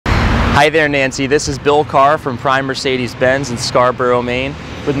Hi there, Nancy. This is Bill Carr from Prime Mercedes-Benz in Scarborough, Maine,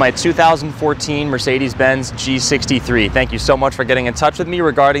 with my 2014 Mercedes-Benz G63. Thank you so much for getting in touch with me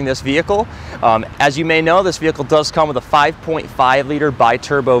regarding this vehicle. As you may know, this vehicle does come with a 5.5-liter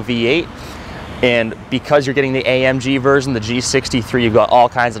bi-turbo V8. And because you're getting the AMG version, the G63, you've got all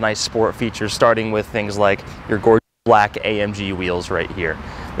kinds of nice sport features, starting with things like your gorgeous black AMG wheels right here.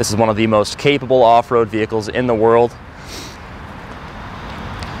 This is one of the most capable off-road vehicles in the world.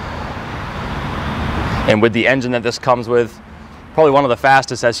 And with the engine that this comes with, probably one of the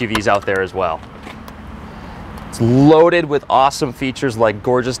fastest SUVs out there as well. It's loaded with awesome features like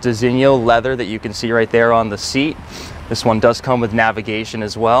gorgeous Designo leather that you can see right there on the seat. This one does come with navigation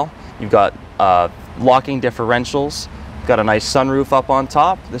as well. You've got locking differentials. You've got a nice sunroof up on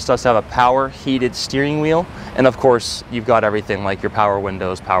top. This does have a power heated steering wheel. And of course, you've got everything like your power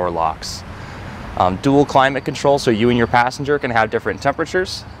windows, power locks. Dual climate control, so you and your passenger can have different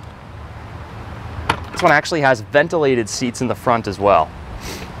temperatures. This one actually has ventilated seats in the front as well.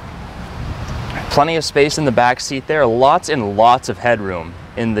 Plenty of space in the back seat there, lots and lots of headroom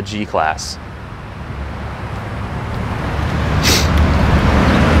in the G-Class.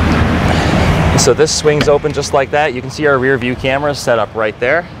 So this swings open just like that. You can see our rear view camera set up right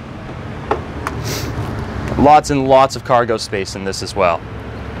there. Lots and lots of cargo space in this as well.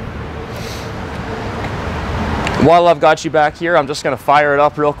 While I've got you back here, I'm just going to fire it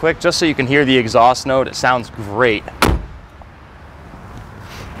up real quick just so you can hear the exhaust note. It sounds great.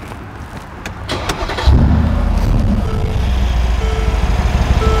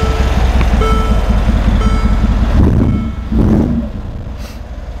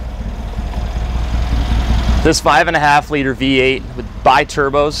 This 5.5-liter V8 with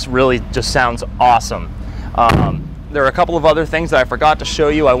bi-turbos really just sounds awesome. There are a couple of other things that I forgot to show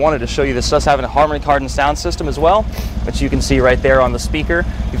you. I wanted to show you this does have a harmonic hardened sound system as well, which you can see right there on the speaker.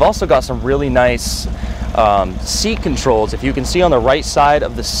 You've also got some really nice seat controls. If you can see on the right side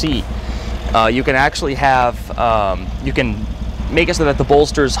of the seat, you can actually have, you can make it so that the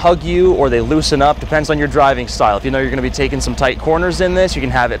bolsters hug you or they loosen up, depends on your driving style. If you know you're going to be taking some tight corners in this, you can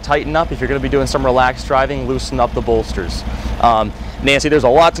have it tighten up. If you're going to be doing some relaxed driving, loosen up the bolsters. Nancy, there's a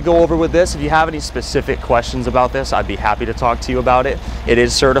lot to go over with this. If you have any specific questions about this, I'd be happy to talk to you about it. It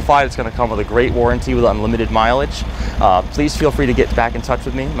is certified. It's going to come with a great warranty with unlimited mileage. Please feel free to get back in touch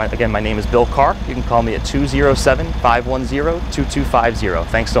with me. Again, my name is Bill Carr. You can call me at 207-510-2250.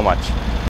 Thanks so much.